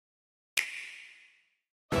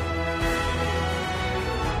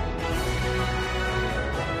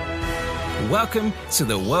Welcome to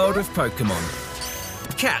the world of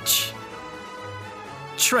Pokémon. Catch,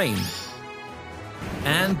 train,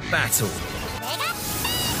 and battle.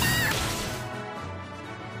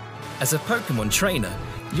 As a Pokémon trainer,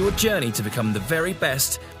 your journey to become the very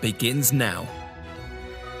best begins now.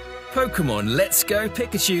 Pokémon Let's Go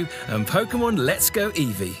Pikachu and Pokémon Let's Go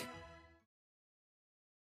Eevee.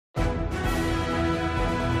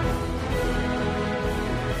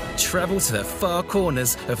 Travel to the far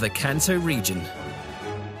corners of the Kanto region.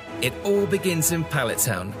 It all begins in Pallet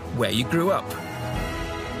Town, where you grew up,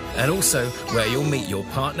 and also where you'll meet your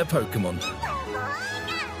partner Pokémon.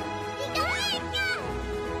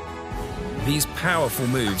 These powerful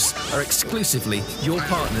moves are exclusively your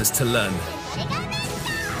partners to learn,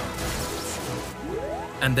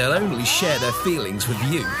 and they'll only share their feelings with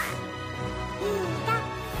you.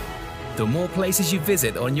 The more places you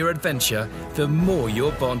visit on your adventure, the more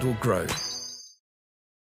your bond will grow.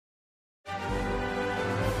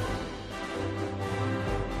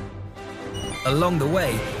 Along the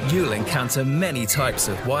way, you'll encounter many types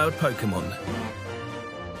of wild Pokémon.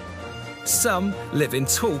 Some live in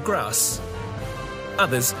tall grass.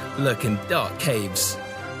 Others lurk in dark caves.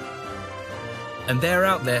 And they're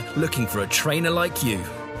out there looking for a trainer like you.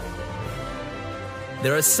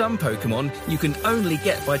 There are some Pokémon you can only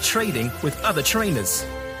get by trading with other trainers.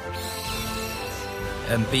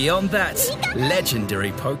 And beyond that, legendary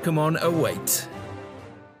Pokémon await.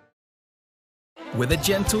 With a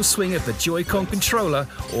gentle swing of the Joy-Con controller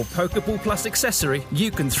or Pokeball Plus accessory, you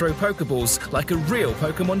can throw Pokeballs like a real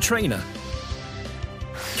Pokémon trainer.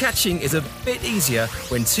 Catching is a bit easier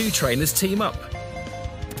when two trainers team up.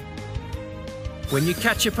 When you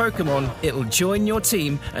catch a Pokémon, it'll join your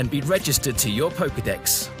team and be registered to your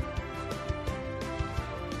Pokédex.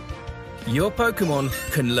 Your Pokémon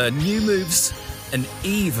can learn new moves and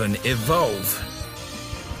even evolve.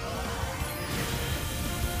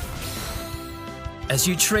 As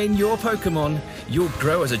you train your Pokémon, you'll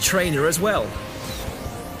grow as a trainer as well.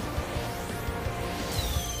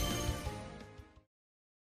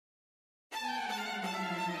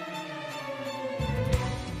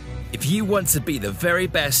 If you want to be the very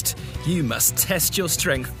best, you must test your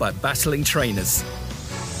strength by battling trainers.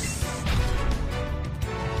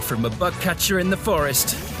 From a bug catcher in the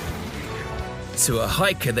forest, to a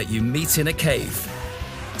hiker that you meet in a cave,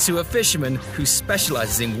 to a fisherman who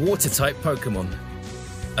specializes in water-type Pokémon.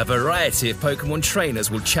 A variety of Pokémon trainers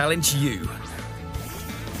will challenge you.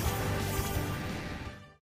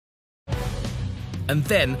 And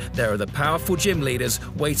then there are the powerful gym leaders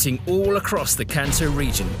waiting all across the Kanto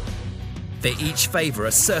region. They each favor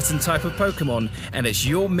a certain type of Pokémon, and it's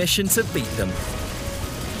your mission to beat them.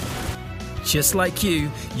 Just like you,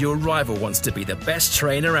 your rival wants to be the best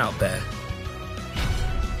trainer out there.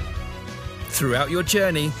 Throughout your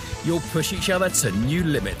journey, you'll push each other to new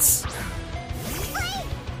limits.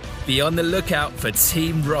 Be on the lookout for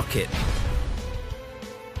Team Rocket.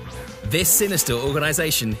 This sinister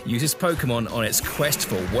organization uses Pokémon on its quest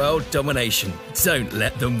for world domination. Don't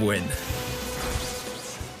let them win.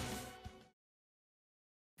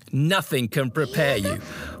 Nothing can prepare you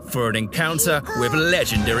for an encounter with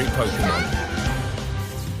legendary Pokémon.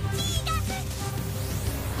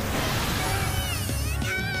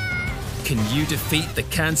 Can you defeat the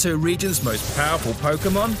Kanto region's most powerful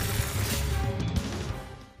Pokémon?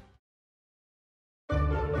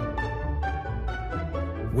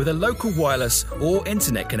 With a local wireless or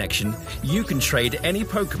internet connection, you can trade any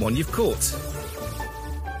Pokémon you've caught.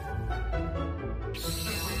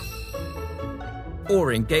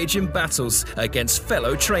 Or engage in battles against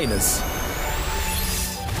fellow trainers.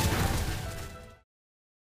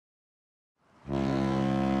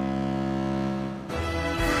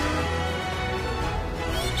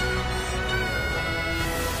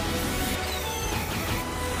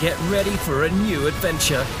 Get ready for a new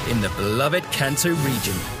adventure in the beloved Kanto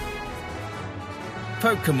region.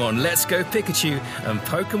 Pokémon Let's Go Pikachu and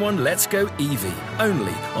Pokémon Let's Go Eevee,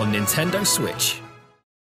 only on Nintendo Switch.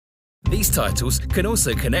 These titles can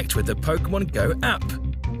also connect with the Pokémon Go app.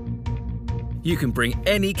 You can bring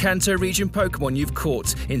any Kanto region Pokémon you've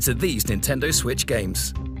caught into these Nintendo Switch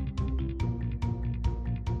games.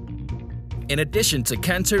 In addition to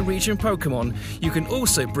Kanto region Pokémon, you can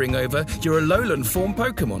also bring over your Alolan form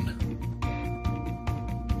Pokémon.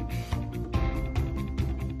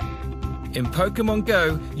 In Pokémon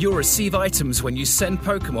Go, you'll receive items when you send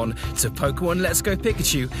Pokémon to Pokémon Let's Go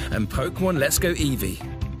Pikachu and Pokémon Let's Go Eevee.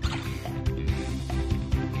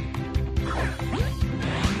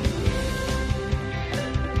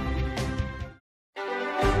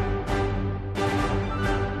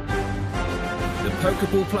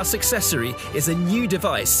 Pokeball Plus accessory is a new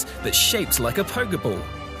device that's shaped like a Pokeball.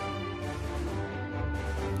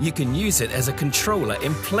 You can use it as a controller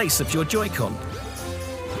in place of your Joy-Con.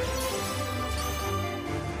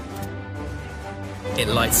 It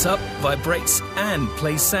lights up, vibrates, and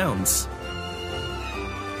plays sounds.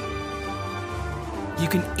 You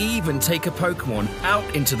can even take a Pokémon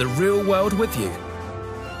out into the real world with you.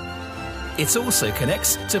 It also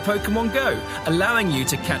connects to Pokémon Go, allowing you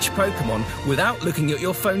to catch Pokémon without looking at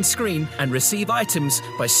your phone screen and receive items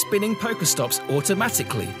by spinning Pokestops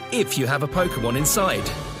automatically if you have a Pokémon inside.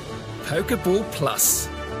 Pokeball Plus.